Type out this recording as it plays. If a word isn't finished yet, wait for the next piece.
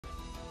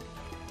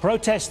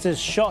Protesters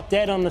shot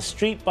dead on the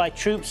street by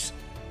troops.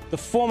 The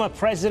former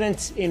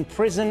president in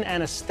prison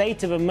and a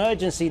state of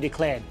emergency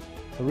declared.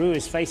 Peru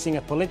is facing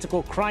a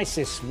political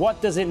crisis.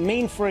 What does it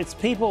mean for its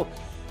people?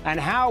 And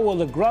how will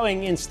the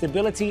growing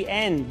instability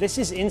end? This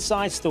is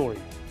Inside Story.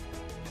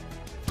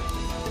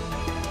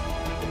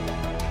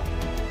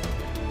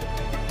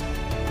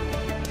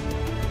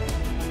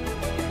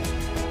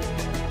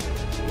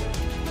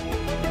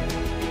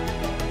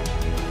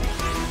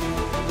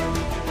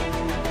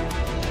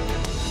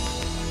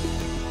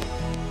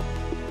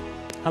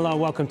 Hello,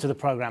 welcome to the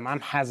program. I'm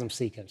Hazem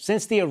Sika.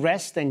 Since the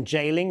arrest and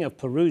jailing of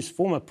Peru's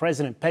former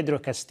President Pedro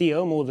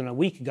Castillo more than a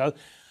week ago,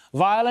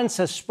 violence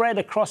has spread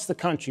across the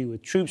country,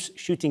 with troops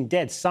shooting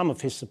dead some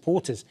of his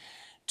supporters.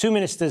 2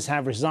 ministers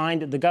have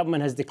resigned, the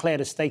government has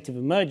declared a state of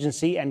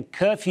emergency, and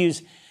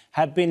curfews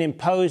have been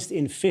imposed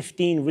in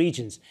 15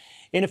 regions.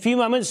 In a few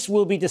moments,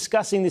 we'll be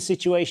discussing the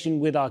situation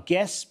with our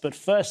guests, but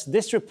first,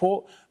 this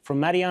report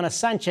from Mariana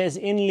Sanchez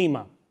in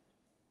Lima.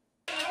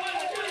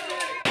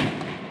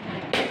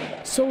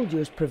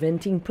 Soldiers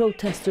preventing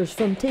protesters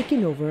from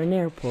taking over an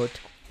airport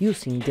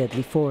using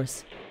deadly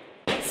force.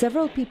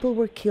 Several people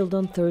were killed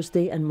on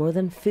Thursday and more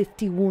than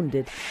 50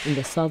 wounded in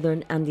the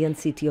southern Andean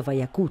city of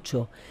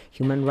Ayacucho.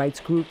 Human rights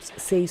groups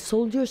say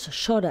soldiers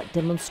shot at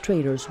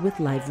demonstrators with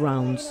live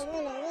rounds.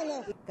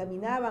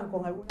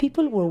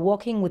 People were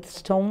walking with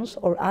stones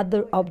or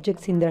other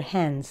objects in their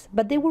hands,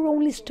 but they were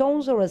only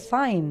stones or a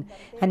sign,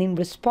 and in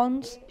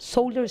response,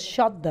 soldiers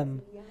shot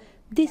them.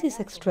 This is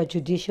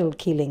extrajudicial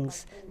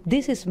killings.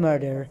 This is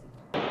murder.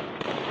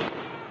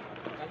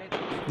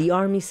 The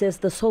army says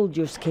the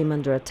soldiers came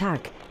under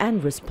attack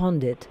and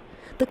responded.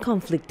 The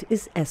conflict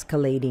is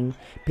escalating.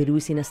 Peru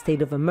is in a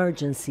state of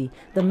emergency.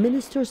 The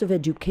ministers of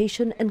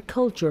education and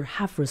culture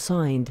have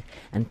resigned,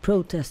 and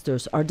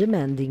protesters are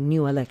demanding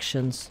new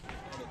elections.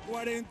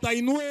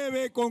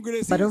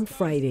 But on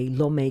Friday,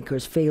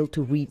 lawmakers failed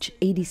to reach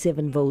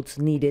 87 votes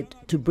needed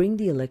to bring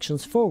the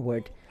elections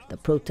forward, the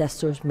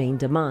protesters' main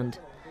demand.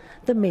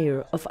 The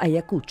mayor of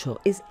Ayacucho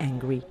is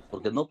angry.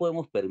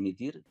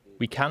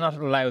 We cannot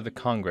allow the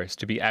Congress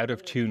to be out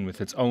of tune with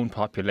its own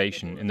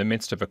population in the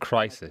midst of a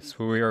crisis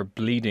where we are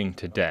bleeding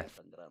to death.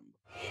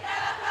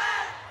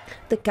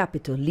 The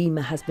capital,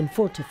 Lima, has been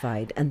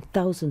fortified and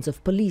thousands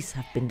of police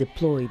have been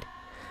deployed.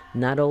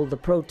 Not all the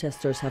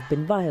protesters have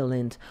been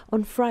violent.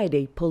 On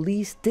Friday,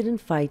 police didn't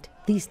fight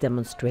these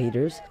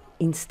demonstrators,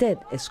 instead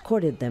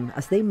escorted them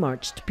as they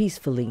marched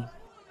peacefully.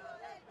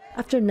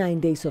 After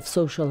 9 days of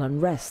social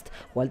unrest,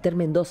 Walter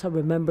Mendoza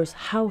remembers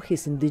how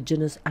his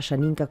indigenous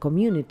Ashaninka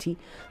community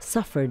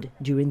suffered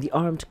during the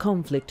armed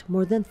conflict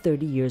more than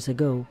 30 years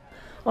ago.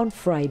 On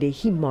Friday,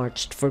 he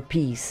marched for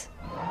peace.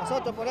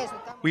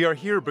 We are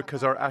here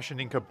because our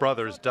Ashaninka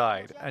brothers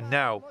died, and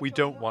now we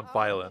don't want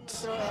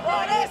violence.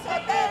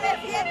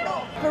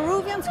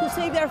 Peruvians who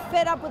say they're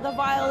fed up with the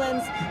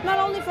violence, not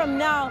only from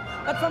now,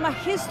 but from a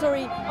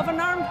history of an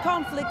armed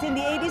conflict in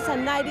the 80s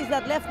and 90s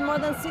that left more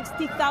than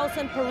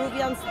 60,000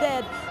 Peruvians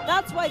dead.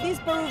 That's why these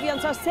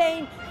Peruvians are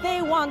saying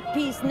they want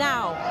peace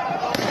now.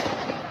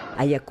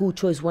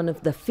 Ayacucho is one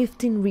of the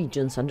 15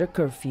 regions under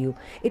curfew.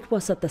 It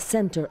was at the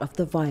center of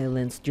the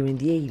violence during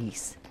the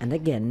 80s, and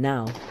again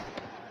now.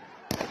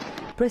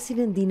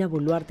 President Dina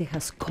Boluarte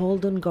has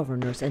called on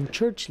governors and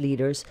church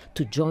leaders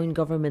to join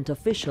government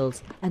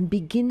officials and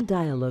begin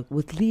dialogue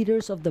with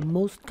leaders of the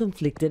most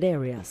conflicted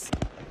areas.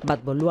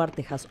 But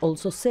Boluarte has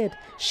also said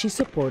she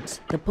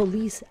supports the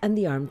police and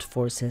the armed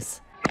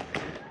forces.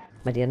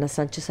 Mariana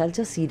Sanchez, Al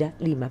Jazeera,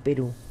 Lima,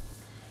 Peru.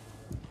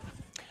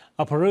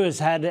 Peru has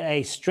had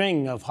a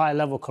string of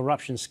high-level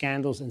corruption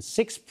scandals and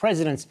 6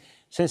 presidents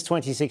since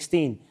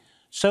 2016.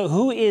 So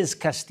who is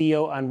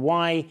Castillo and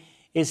why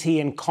is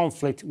he in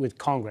conflict with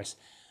Congress?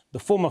 The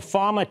former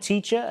farmer,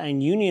 teacher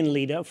and union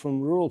leader from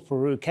rural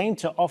Peru came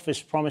to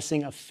office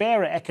promising a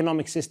fairer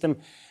economic system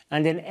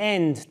and an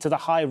end to the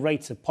high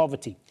rates of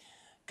poverty.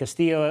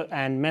 Castillo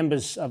and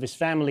members of his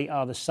family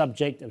are the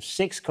subject of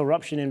 6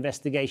 corruption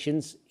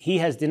investigations. He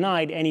has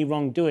denied any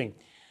wrongdoing.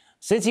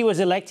 Since he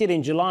was elected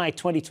in July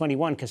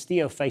 2021,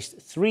 Castillo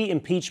faced 3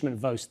 impeachment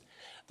votes,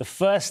 the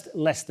first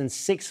less than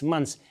 6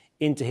 months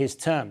into his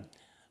term.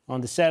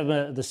 On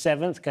December the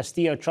 7th,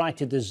 Castillo tried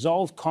to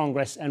dissolve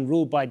Congress and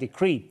rule by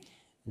decree.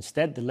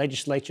 Instead, the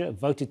legislature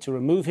voted to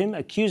remove him,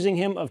 accusing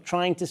him of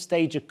trying to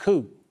stage a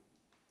coup.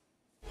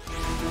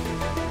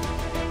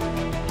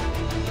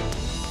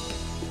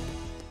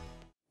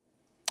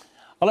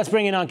 Well, let's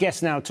bring in our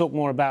guest now to talk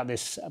more about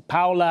this.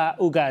 Paola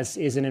Ugaz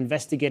is an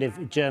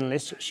investigative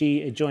journalist.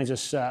 She joins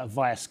us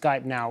via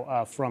Skype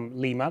now from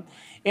Lima.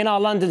 In our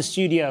London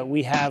studio,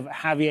 we have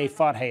Javier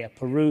Farje, a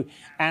Peru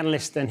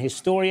analyst and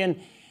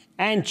historian.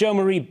 And Jo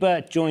Marie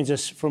Burt joins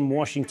us from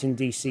Washington,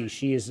 D.C.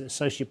 She is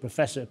Associate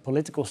Professor of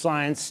Political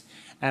Science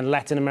and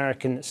Latin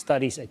American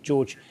Studies at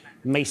George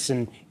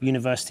Mason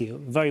University. A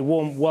very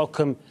warm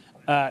welcome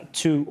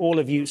to all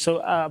of you. So,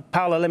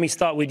 Paola, let me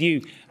start with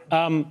you.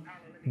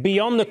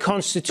 Beyond the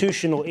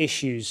constitutional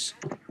issues,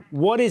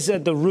 what is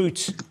at the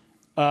root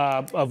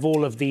of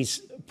all of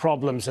these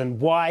problems, and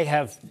why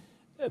have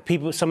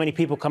so many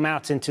people come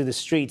out into the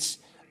streets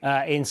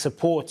in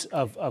support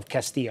of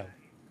Castillo?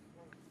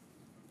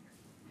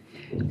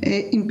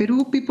 In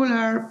Peru, people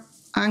are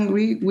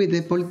angry with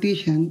the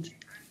politicians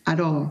at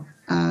all.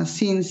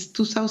 Since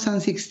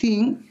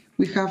 2016,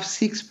 we have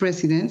 6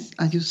 presidents,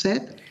 as you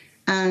said,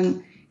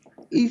 and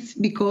it's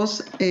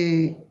because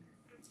 2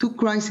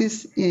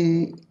 crises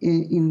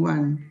in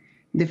one.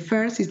 The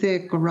first is the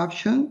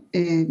corruption,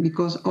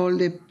 because all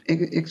the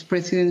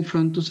ex-presidents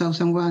from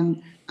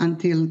 2001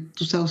 until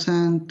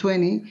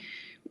 2020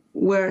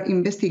 were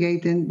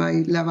investigated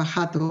by Lava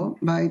Jato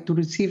to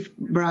receive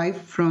bribe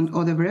from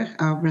Odebrecht,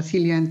 a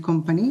Brazilian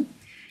company,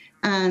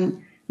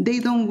 and they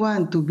don't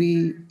want to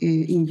be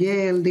in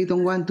jail. They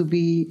don't want to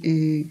be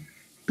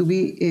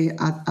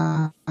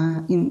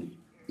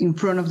in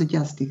front of the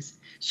justice.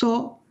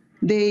 So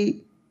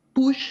they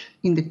push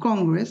in the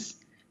Congress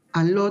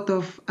a lot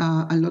of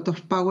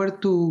power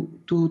to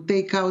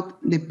take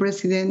out the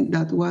president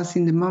that was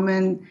in the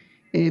moment,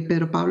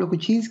 Pedro Pablo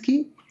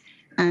Kuczynski,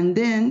 and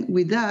then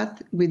with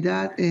that,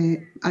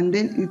 and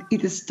then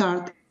it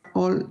starts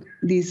all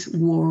this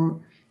war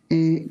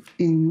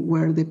in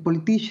where the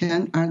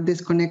politicians are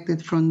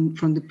disconnected from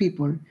the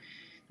people.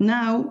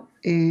 Now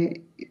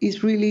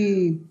it's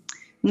really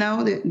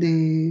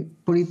the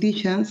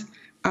politicians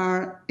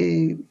are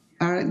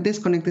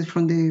disconnected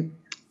from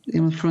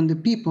the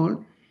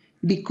people,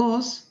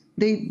 because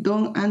they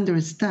don't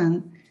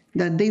understand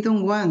that they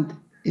don't want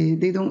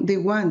they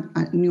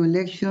want new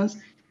elections.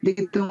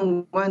 They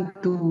don't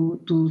want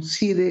to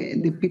see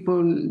the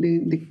people,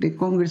 the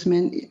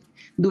congressmen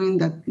doing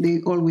that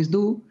they always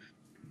do,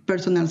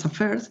 personal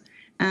affairs.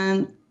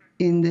 And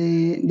in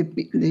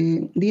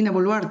the Dina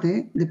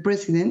Boluarte, the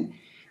president,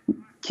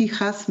 she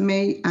has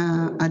made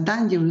a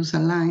dangerous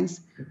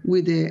alliance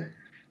with the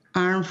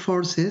armed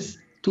forces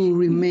to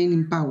remain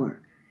in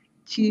power.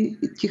 She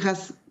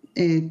has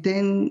 8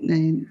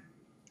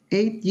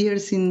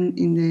 years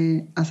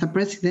as a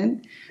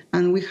president,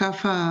 and we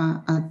have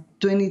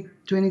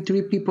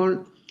 23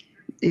 people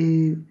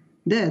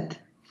dead,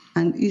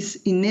 and it's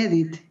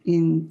inedit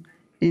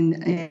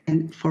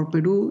for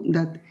Peru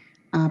that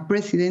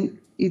president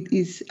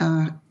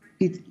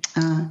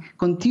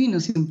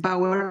continues in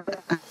power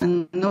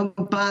and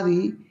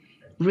nobody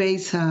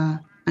raise an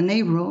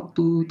eyebrow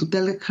to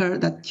tell her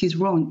that she's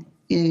wrong.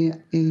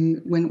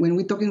 When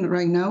we're talking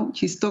right now,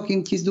 she's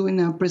doing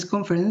a press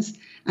conference,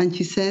 and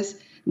she says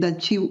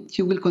that she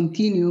will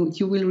continue,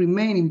 she will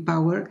remain in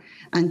power,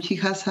 and she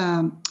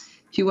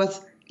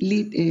was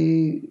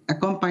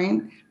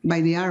accompanied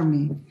by the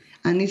army.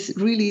 And it's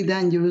really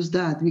dangerous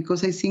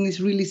because I think it's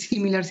really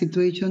similar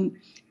situation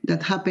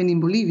that happened in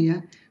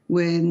Bolivia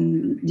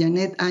when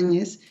Janet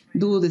Áñez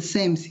do the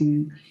same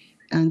thing.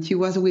 And she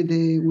was with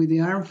the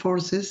armed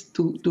forces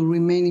to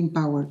remain in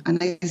power.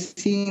 And I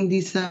think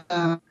this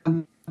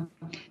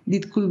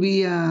could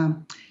be a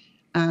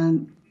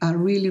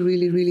really,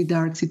 really, really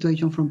dark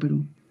situation from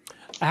Peru.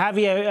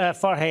 Javier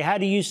Farje, how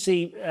do you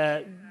see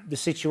the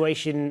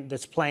situation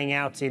that's playing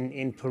out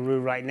in Peru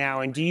right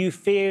now? And do you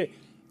fear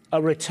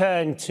a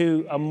return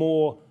to a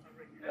more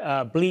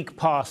bleak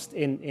past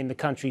in the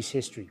country's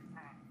history?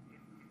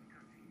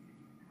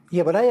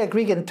 Yeah, but I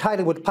agree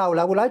entirely with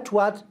Paola. I would like to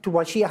add to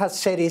what she has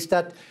said is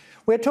that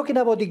we're talking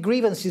about the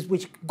grievances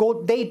which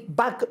date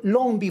back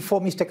long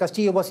before Mr.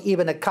 Castillo was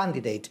even a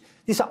candidate.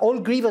 These are all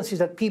grievances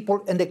that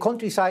people in the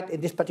countryside, in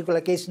this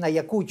particular case in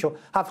Ayacucho,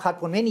 have had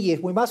for many years.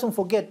 We mustn't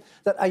forget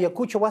that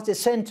Ayacucho was the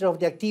center of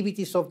the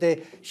activities of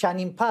the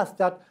Shining Path,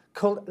 that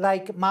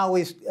like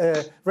Maoist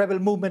rebel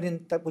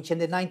movement which in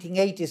the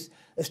 1980s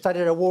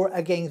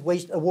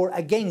waged a war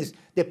against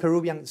the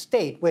Peruvian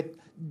state with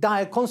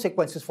dire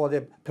consequences for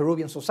the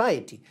Peruvian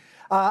society.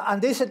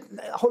 And there's a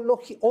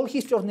whole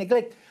history of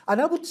neglect. And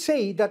I would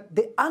say that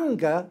the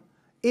anger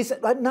is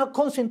right now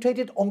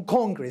concentrated on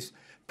Congress.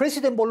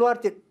 President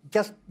Boluarte,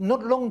 just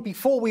not long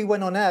before we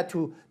went on air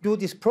to do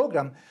this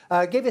program,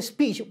 gave a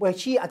speech where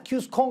she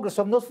accused Congress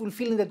of not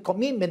fulfilling that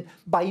commitment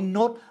by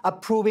not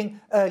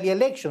approving early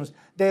elections.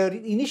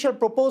 The initial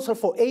proposal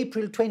for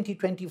April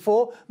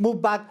 2024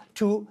 moved back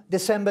to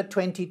December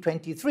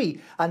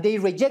 2023, and they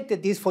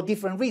rejected this for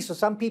different reasons.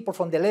 Some people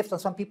from the left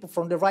and some people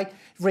from the right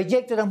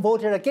rejected and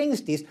voted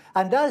against this,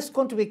 and that is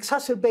going to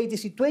exacerbate the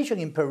situation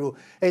in Peru.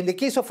 In the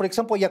case of, for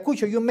example,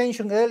 Ayacucho, you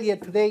mentioned earlier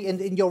today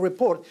in your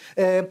report,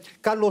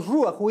 Carlos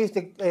Rua, who is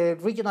the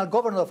regional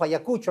governor of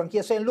Ayacucho, and he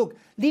is saying, look,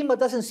 Lima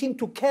doesn't seem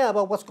to care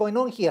about what's going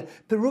on here.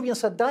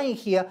 Peruvians are dying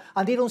here,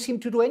 and they don't seem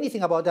to do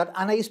anything about that,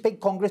 and I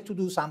expect Congress to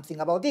do something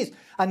about this.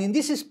 And in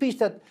this speech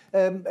that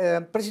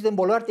President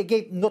Boluarte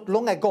gave not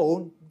long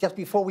ago, just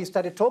before we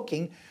started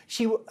talking,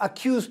 she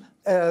accused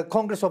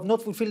Congress of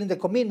not fulfilling the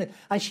commitment,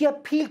 and she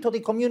appealed to the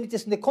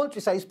communities in the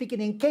countryside speaking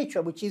in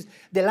Quechua, which is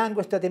the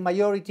language that the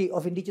majority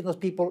of indigenous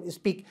people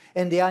speak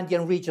in the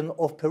Andean region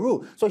of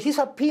Peru. So she's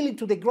appealing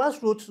to the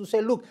grassroots to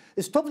say, look,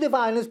 stop the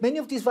violence. Many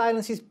of these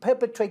violence is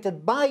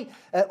perpetrated by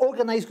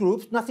organized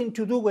groups, nothing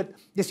to do with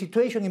the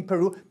situation in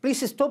Peru.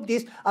 Please stop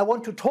this. I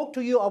want to talk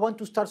to you. I want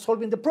to start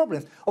solving the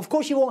problems. Of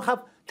course, she won't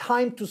have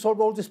time to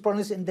solve all these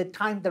problems in the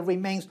time that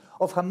remains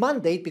of her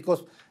mandate,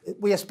 because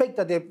we expect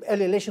that the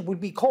early election will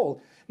be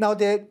called. Now,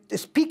 the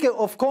Speaker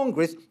of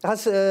Congress,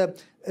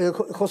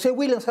 Jose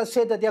Williams, has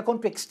said that they are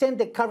going to extend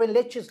the current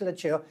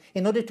legislature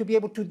in order to be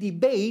able to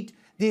debate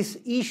this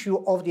issue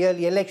of the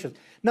early elections.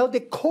 Now,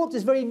 the court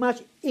is very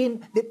much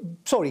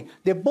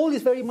the ball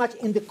is very much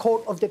in the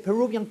court of the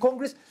Peruvian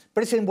Congress.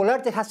 President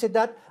Boluarte has said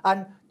that,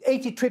 and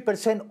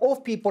 83%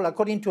 of people,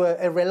 according to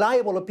a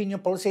reliable opinion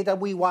poll, say that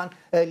we want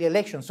early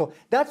elections. So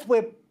that's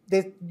where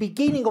the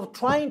beginning of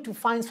trying to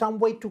find some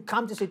way to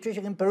calm the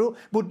situation in Peru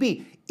would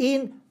be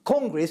in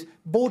Congress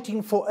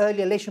voting for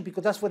early election,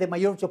 because that's what the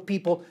majority of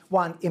people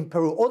want in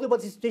Peru.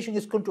 Otherwise, the situation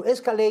is going to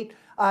escalate,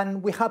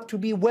 and we have to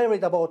be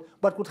worried about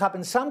what could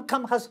happen. Some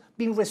camp has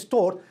been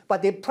restored,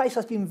 but the price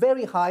has been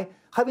very high.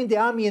 Having the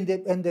army in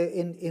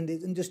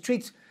the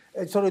streets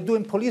sort of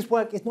doing police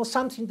work is not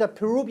something that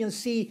Peruvians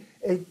see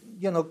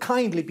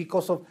kindly,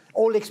 because of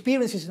all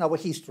experiences in our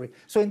history.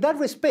 So in that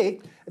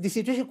respect, the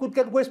situation could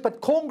get worse, but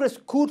Congress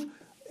could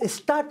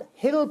start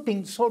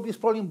helping solve this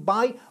problem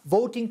by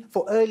voting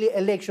for early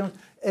elections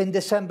in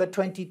December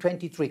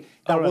 2023.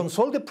 That won't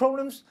solve the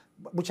problems,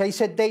 which I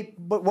said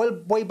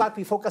way back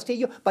before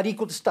Castillo, but it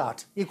could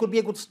start. It could be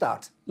a good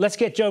start. Let's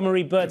get Jo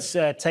Marie Burt's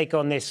take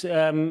on this.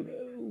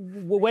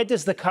 Where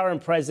does the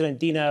current president,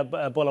 Dina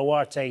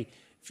Boluarte,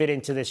 fit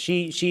into this?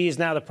 She is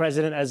now the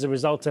president as a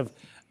result of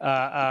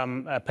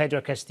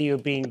Pedro Castillo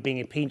being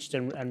impeached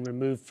and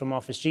removed from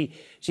office. She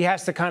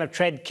has to kind of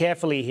tread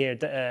carefully here,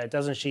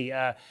 doesn't she?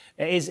 Are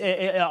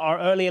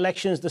early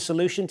elections the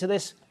solution to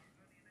this?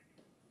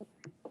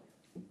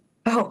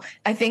 Oh,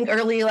 I think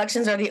early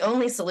elections are the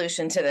only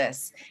solution to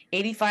this.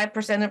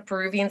 85% of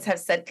Peruvians have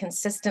said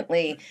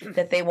consistently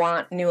that they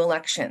want new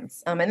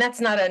elections. And that's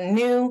not a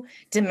new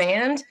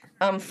demand.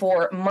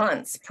 For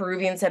months,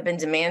 Peruvians have been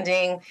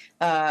demanding,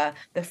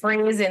 the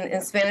phrase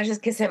in Spanish is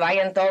que se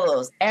vayan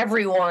todos.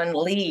 Everyone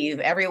leave,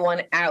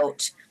 everyone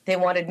out. They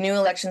wanted new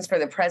elections for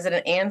the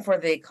president and for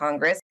the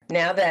Congress.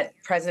 Now that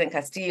President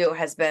Castillo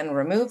has been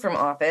removed from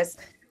office,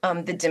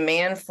 the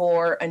demand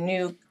for a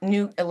new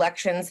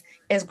elections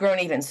has grown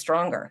even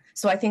stronger.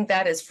 So I think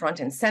that is front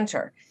and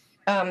center.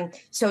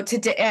 So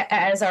today,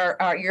 as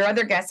your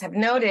other guests have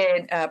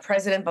noted,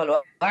 President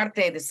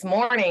Boluarte this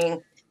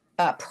morning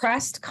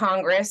pressed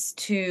Congress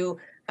to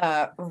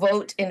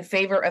vote in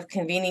favor of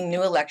convening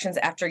new elections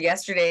after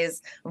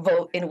yesterday's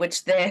vote in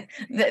which they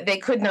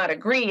could not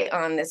agree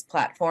on this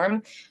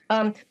platform.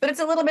 But it's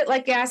a little bit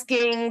like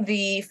asking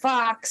the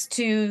fox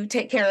to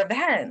take care of the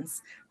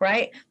hens,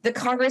 right? The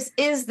Congress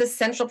is the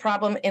central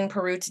problem in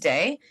Peru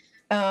today.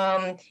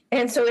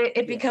 And so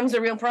it becomes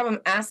a real problem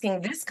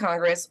asking this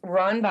Congress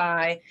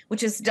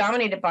which is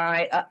dominated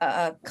by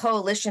a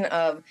coalition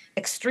of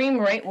extreme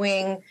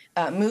right-wing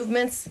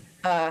movements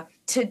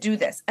to do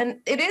this. And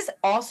it is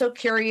also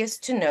curious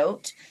to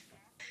note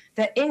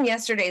that in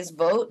yesterday's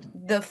vote,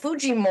 the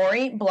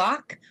Fujimori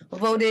bloc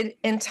voted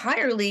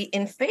entirely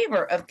in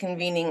favor of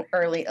convening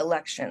early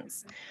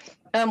elections,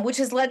 which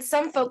has led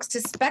some folks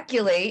to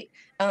speculate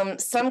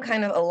some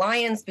kind of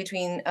alliance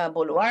between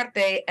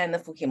Boluarte and the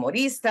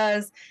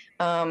Fujimoristas.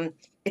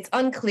 It's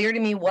unclear to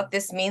me what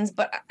this means,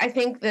 but I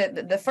think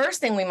that the first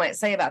thing we might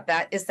say about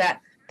that is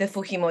that the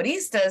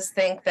Fujimoristas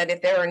think that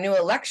if there are new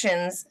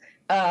elections,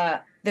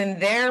 then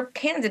their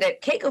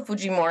candidate, Keiko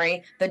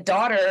Fujimori, the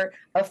daughter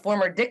of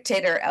former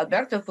dictator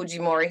Alberto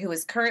Fujimori, who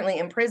is currently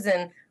in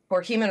prison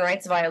for human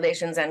rights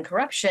violations and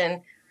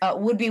corruption,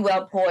 would be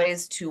well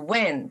poised to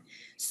win.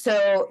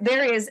 So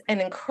there is an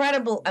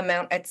incredible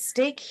amount at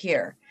stake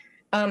here.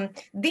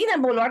 Dina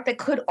Boluarte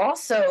could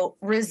also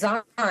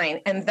resign,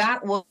 and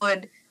that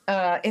would,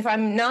 if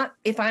I'm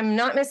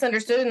not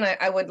misunderstood, and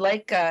I would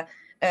like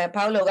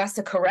Paola Ugaz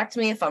to correct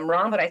me if I'm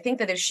wrong, but I think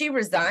that if she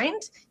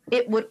resigned,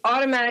 it would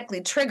automatically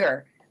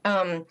trigger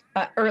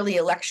early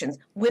elections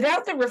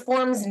without the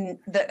reforms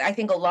that I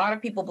think a lot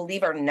of people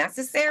believe are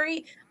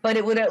necessary, but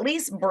it would at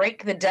least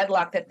break the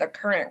deadlock that the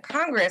current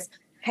Congress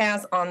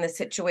has on the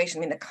situation.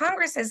 I mean, the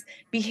Congress has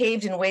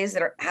behaved in ways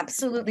that are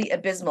absolutely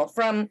abysmal.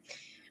 From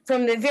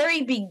the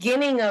very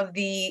beginning of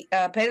the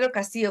Pedro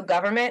Castillo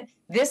government,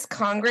 this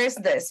Congress,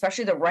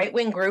 especially the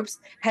right-wing groups,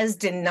 has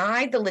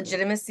denied the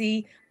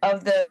legitimacy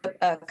of the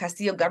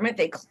Castillo government.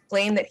 They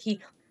claim that he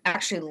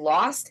actually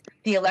lost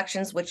the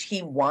elections, which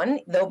he won,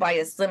 though by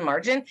a slim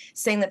margin,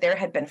 saying that there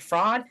had been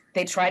fraud.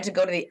 They tried to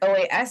go to the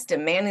OAS,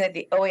 demanding that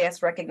the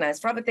OAS recognize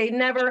fraud, but they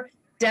never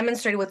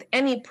demonstrated with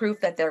any proof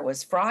that there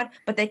was fraud,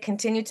 but they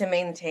continue to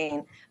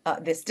maintain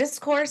this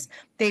discourse.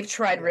 They've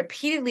tried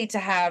repeatedly to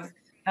have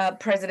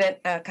President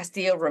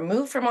Castillo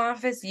removed from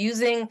office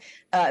using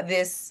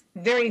this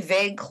very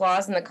vague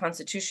clause in the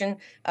Constitution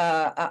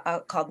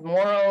called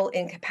moral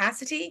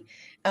incapacity,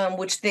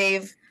 which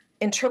they've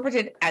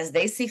interpreted as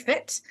they see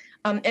fit,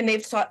 and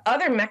they've sought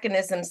other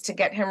mechanisms to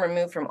get him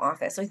removed from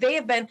office. So they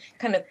have been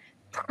kind of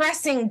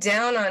pressing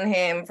down on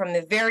him from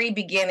the very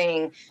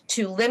beginning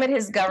to limit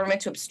his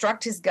government, to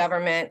obstruct his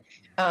government,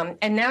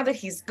 and now that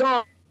he's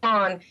gone,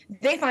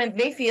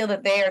 they feel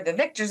that they are the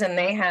victors and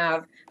they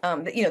have,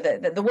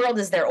 the world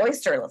is their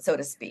oyster, so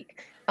to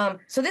speak.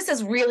 So this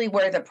is really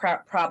where the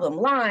problem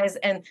lies.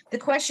 And the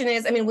question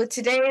is, I mean, with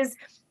today's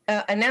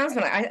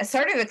announcement, I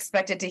sort of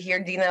expected to hear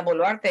Dina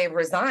Boluarte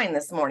resign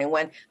this morning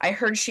when I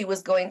heard she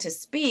was going to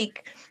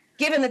speak,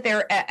 given that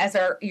there, as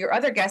your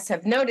other guests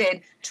have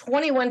noted,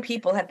 21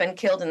 people have been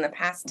killed in the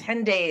past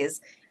 10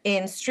 days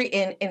in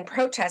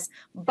protests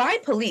by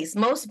police,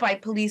 most by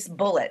police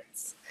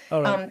bullets.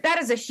 Right. That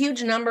is a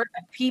huge number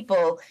of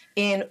people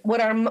in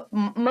what are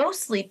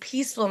mostly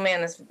peaceful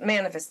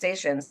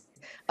manifestations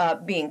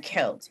being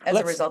killed as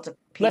a result of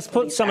peaceful Let's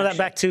put some action. of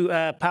that back to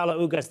Paola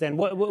Ugaz then.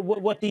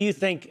 What do you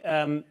think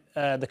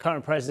the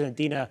current president,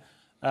 Dina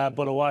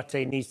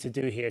Boluarte, needs to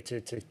do here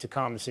to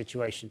calm the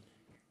situation?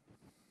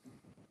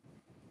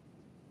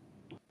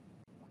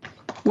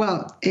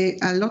 Well,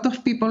 a lot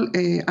of people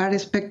are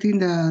expecting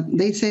that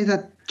they say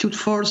that should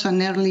force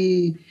an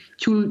early,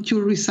 should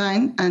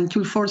resign and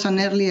should force an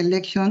early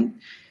election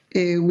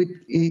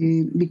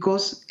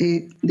because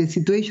the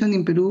situation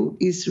in Peru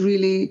is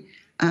really,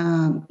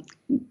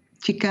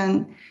 she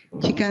can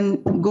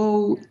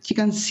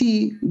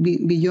see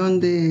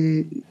beyond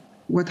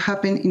what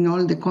happened in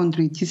all the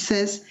country. She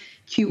says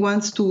she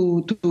wants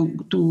to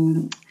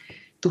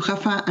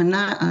have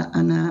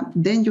a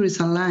dangerous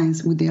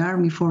alliance with the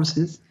army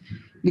forces,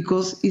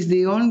 because it's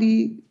the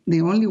only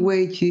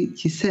way she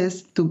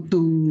says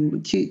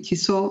she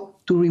saw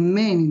to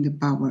remain in the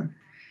power,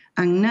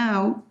 and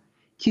now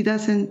she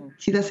doesn't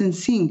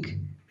think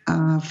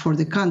for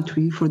the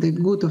country, for the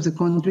good of the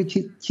country.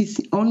 She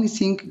only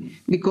think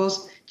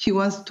because she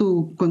wants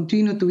to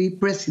continue to be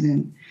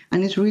president,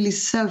 and it's really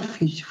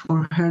selfish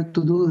for her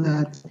to do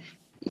that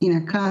in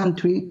a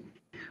country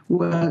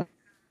where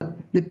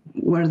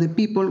the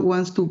people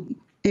wants to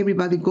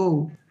everybody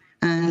go,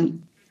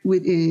 and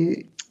with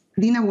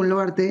Dina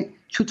Boluarte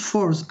should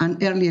force an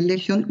early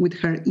election with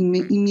her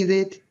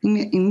immediate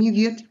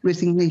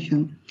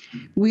resignation.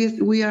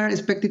 We are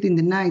expected in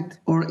the night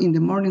or in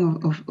the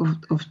morning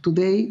of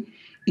today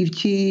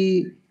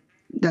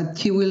that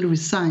she will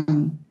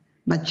resign,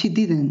 but she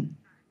didn't.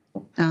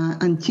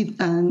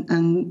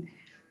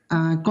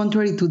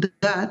 Contrary to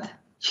that,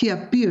 she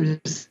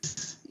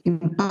appears in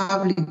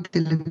public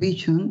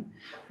television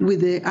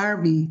with the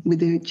army, with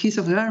the chief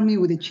of the army,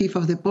 with the chief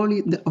of the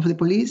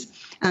police,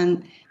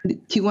 and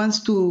she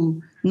wants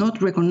to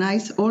not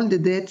recognize all the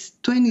deaths.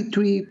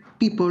 23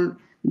 people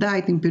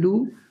died in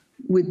Peru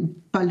with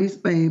police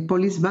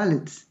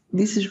bullets.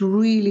 This is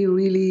really,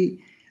 really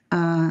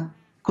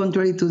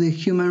contrary to the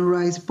human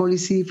rights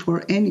policy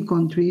for any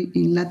country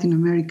in Latin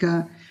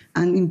America.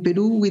 And in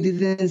Peru, we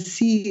didn't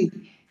see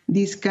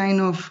this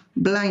kind of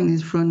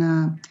blindness from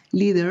a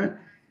leader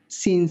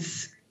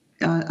since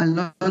a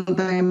long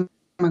time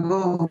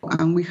ago,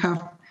 and we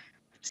have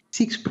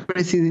 6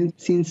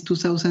 presidents since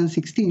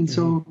 2016.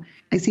 So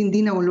I think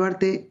Dina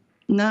Boluarte,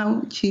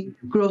 now she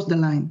crossed the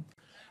line.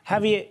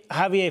 Javier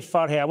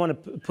Farje, I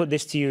want to put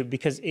this to you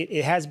because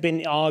it has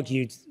been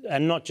argued,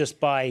 and not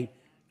just by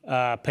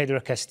Pedro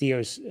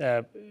Castillo's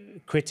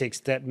critics,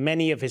 that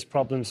many of his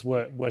problems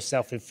were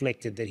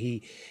self-inflicted, that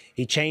he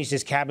changed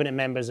his cabinet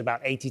members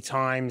about 80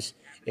 times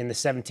in the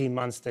 17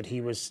 months that he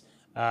was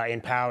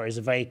in power. Is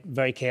a very,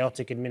 very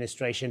chaotic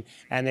administration.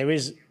 And there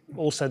is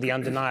also the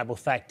undeniable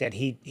fact that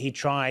he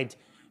tried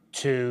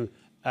to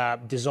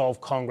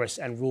dissolve Congress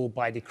and rule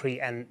by decree.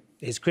 And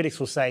his critics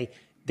will say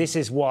this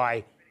is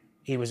why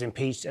he was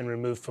impeached and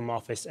removed from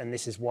office, and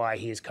this is why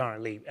he is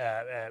currently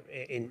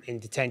in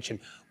detention.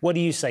 What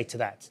do you say to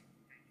that?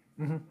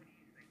 Mm-hmm.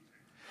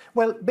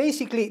 Well,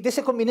 basically, there's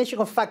a combination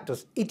of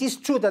factors. It is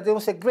true that there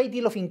was a great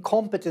deal of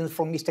incompetence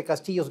from Mr.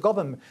 Castillo's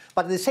government,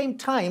 but at the same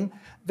time,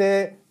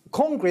 the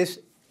Congress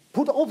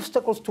put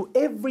obstacles to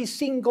every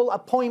single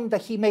appointment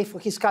that he made for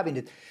his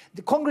cabinet.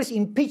 The Congress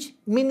impeached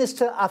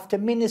minister after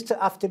minister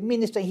after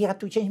minister. He had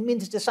to change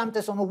ministers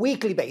sometimes on a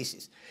weekly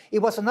basis. It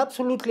was an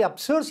absolutely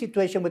absurd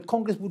situation where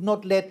Congress would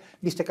not let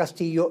Mr.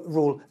 Castillo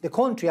rule the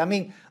country. I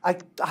mean, I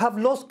have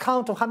lost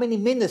count of how many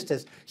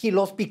ministers he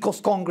lost because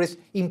Congress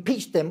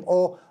impeached them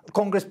or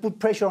Congress put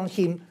pressure on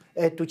him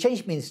to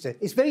change minister.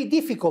 It's very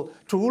difficult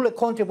to rule a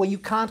country when you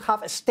can't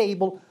have a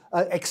stable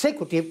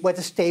executive with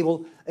a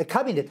stable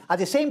cabinet. At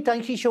the same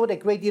time, he showed a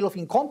great deal of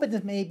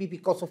incompetence, maybe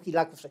because of his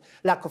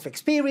lack of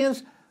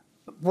experience.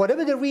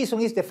 Whatever the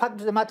reason is, the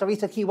fact of the matter is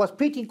that he was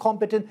pretty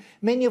incompetent.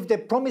 Many of the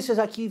promises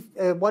that he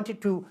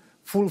wanted to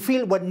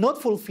fulfill were not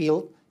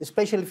fulfilled,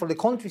 especially for the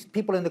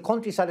people in the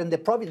countryside and the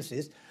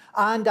provinces,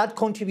 and that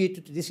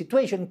contributed to this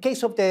situation. In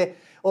case of the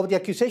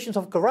accusations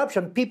of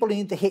corruption, people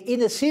in the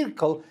inner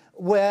circle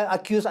were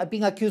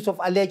being accused of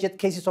alleged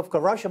cases of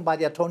corruption by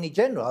the Attorney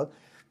General.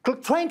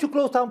 Trying to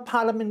close down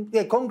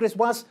Congress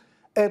was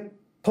a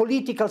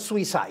political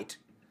suicide.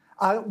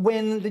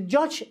 When the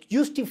judge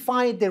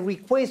justified the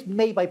request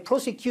made by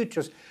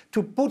prosecutors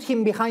to put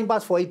him behind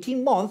bars for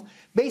 18 months,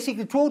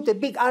 basically two of the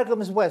big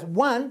arguments was,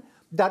 one,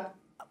 that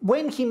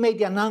when he made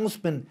the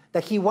announcement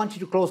that he wanted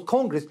to close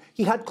Congress,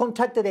 he had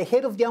contacted the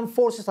head of the armed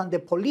forces and the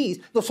police,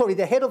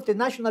 the head of the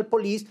national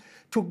police,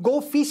 to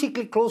go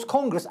physically close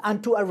Congress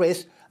and to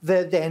arrest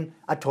the then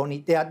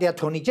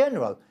Attorney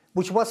General.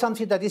 which was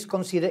something that is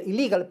considered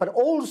illegal, but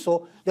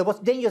also there was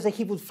danger that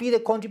he would flee the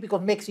country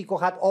because Mexico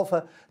had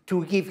offered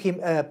to give him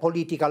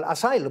political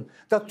asylum.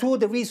 That's two of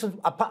the reasons,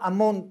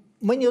 among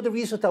many of the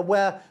reasons that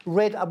were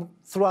read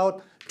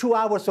throughout 2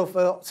 hours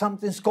of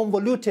something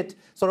convoluted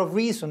sort of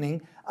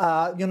reasoning,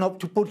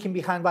 to put him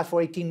behind bars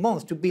for 18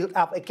 months to build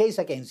up a case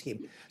against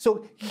him.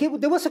 So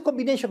there was a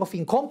combination of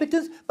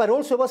incompetence, but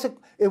also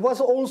it was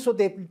also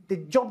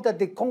the job that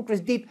the Congress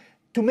did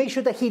to make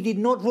sure that he did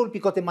not rule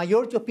because the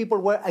majority of people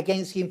were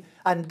against him,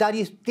 and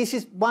this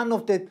is one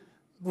of the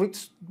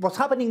what's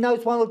happening now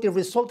is one of the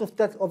results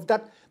of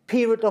that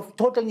period of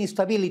total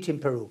instability in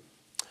Peru.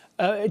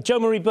 Jo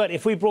Marie Burt,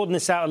 if we broaden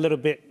this out a little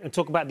bit and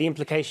talk about the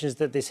implications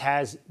that this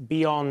has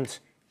beyond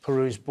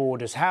Peru's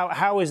borders,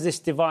 how is this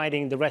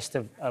dividing the rest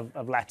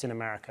of Latin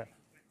America?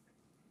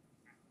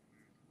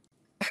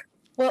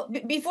 Well,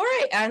 before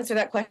I answer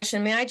that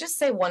question, may I just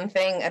say one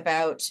thing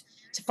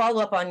to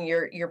follow up on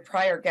your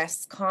prior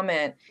guest's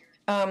comment.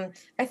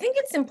 I think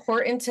it's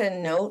important to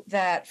note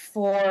that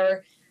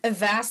for a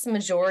vast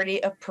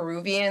majority of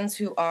Peruvians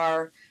who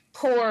are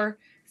poor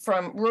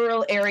from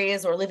rural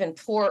areas or live in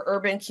poor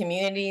urban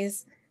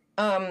communities,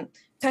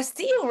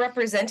 Castillo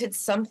represented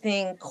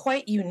something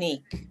quite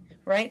unique,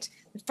 right?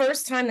 The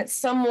first time that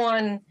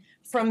someone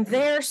from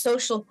their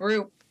social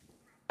group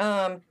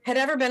had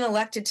ever been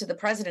elected to the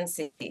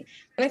presidency. And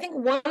I think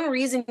one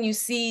reason you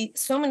see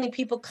so many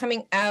people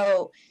coming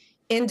out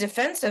in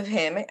defense of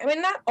him, I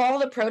mean, not all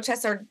the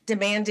protests are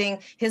demanding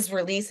his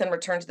release and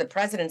return to the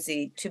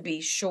presidency, to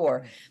be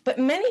sure, but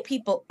many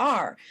people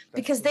are,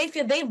 because they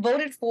feel they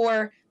voted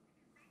for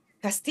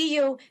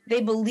Castillo,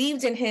 they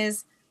believed in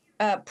his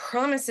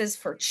promises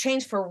for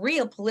change, for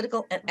real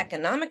political and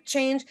economic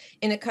change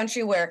in a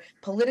country where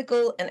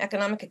political and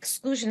economic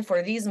exclusion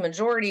for these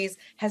majorities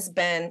has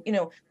been,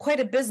 quite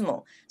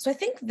abysmal. So I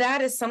think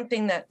that is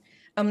something that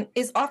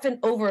is often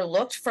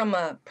overlooked from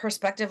a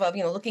perspective of,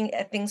 looking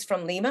at things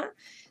from Lima.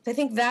 I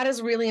think that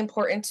is really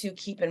important to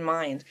keep in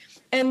mind.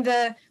 And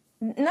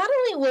not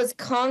only was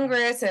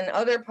Congress and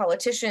other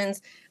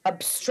politicians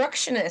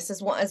obstructionists,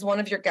 as one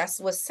of your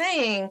guests was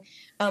saying,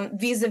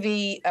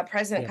 vis-a-vis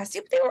President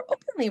Castillo, they were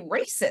openly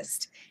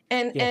racist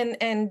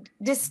and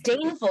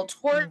disdainful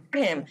toward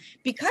him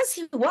because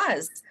he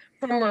was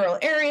from rural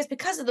areas,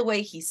 because of the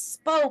way he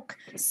spoke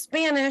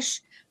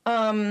Spanish,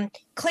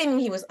 claiming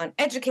he was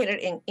uneducated,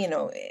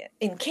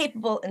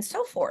 incapable, and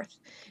so forth.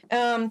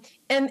 And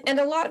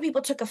a lot of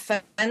people took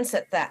offense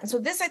at that. And so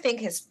this, I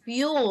think, has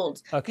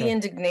fueled the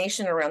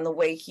indignation around the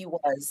way he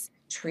was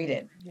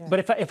treated. Yeah. But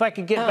if I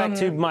could get back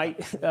to my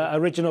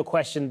original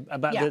question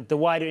about the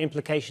wider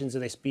implications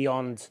of this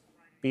beyond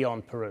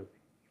Peru.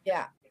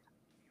 Yeah.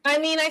 I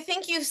mean, I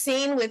think you've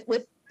seen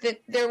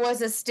there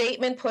was a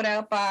statement put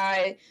out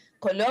by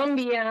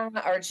Colombia,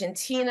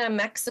 Argentina,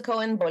 Mexico,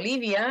 and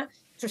Bolivia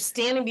for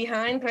standing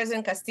behind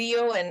President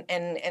Castillo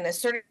and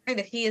asserting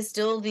that he is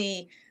still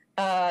the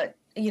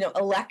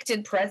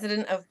elected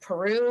president of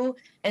Peru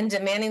and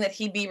demanding that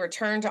he be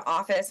returned to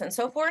office and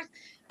so forth,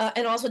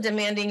 and also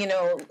demanding,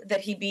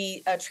 that he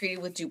be treated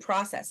with due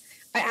process.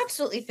 I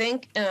absolutely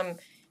think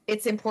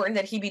it's important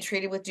that he be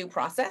treated with due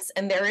process,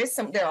 and there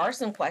are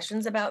some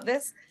questions about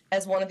this,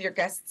 as one of your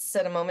guests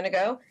said a moment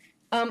ago.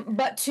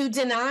 But to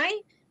deny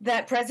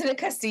that President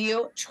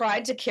Castillo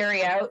tried to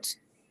carry out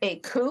a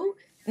coup,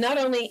 not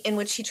only in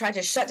which he tried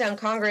to shut down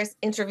Congress,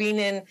 intervene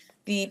in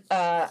the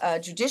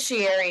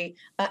judiciary,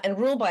 and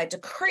rule by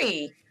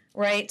decree,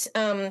 right?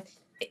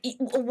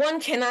 One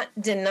cannot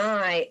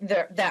deny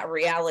that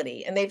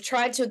reality. And they've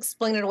tried to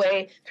explain it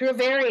away through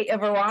a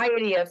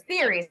variety of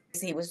theories.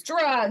 He was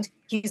drugged,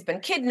 he's been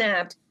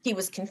kidnapped, he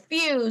was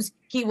confused,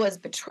 he was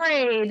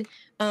betrayed,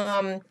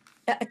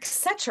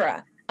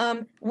 etc.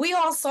 We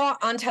all saw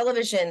on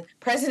television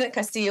President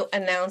Castillo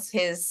announce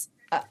his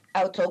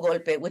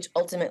autogolpe, which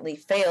ultimately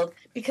failed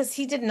because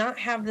he did not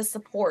have the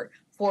support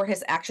for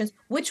his actions,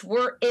 which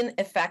were in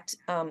effect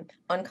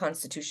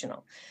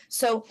unconstitutional.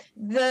 So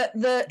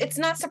it's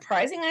not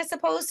surprising, I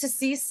suppose, to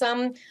see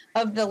some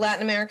of the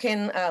Latin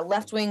American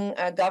left-wing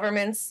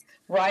governments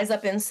rise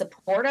up in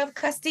support of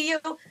Castillo,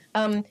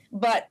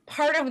 but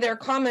part of their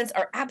comments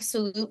are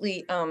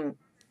absolutely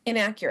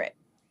inaccurate.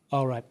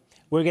 All right.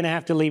 We're going to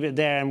have to leave it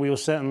there, and we will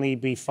certainly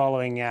be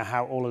following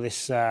how all of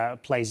this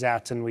plays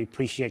out, and we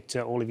appreciate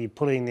all of you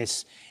putting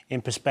this in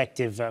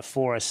perspective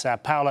for us.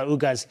 Paola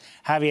Ugaz,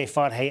 Javier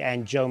Farje,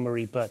 and Jo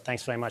Marie Burt,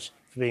 thanks very much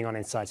for being on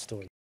Inside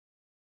Story.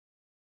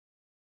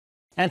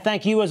 And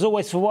thank you, as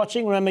always, for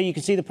watching. Remember, you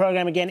can see the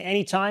program again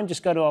anytime.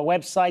 Just go to our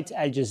website,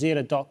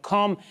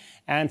 aljazeera.com,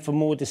 and for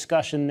more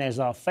discussion, there's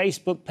our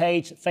Facebook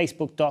page,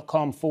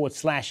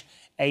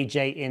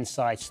 facebook.com/AJ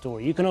Inside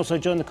Story. You can also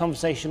join the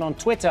conversation on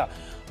Twitter.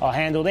 Our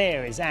handle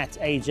there is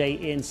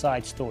 @AJ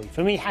Inside Story.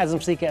 For me, Hazem,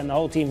 Sika, and the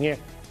whole team here,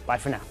 bye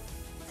for now.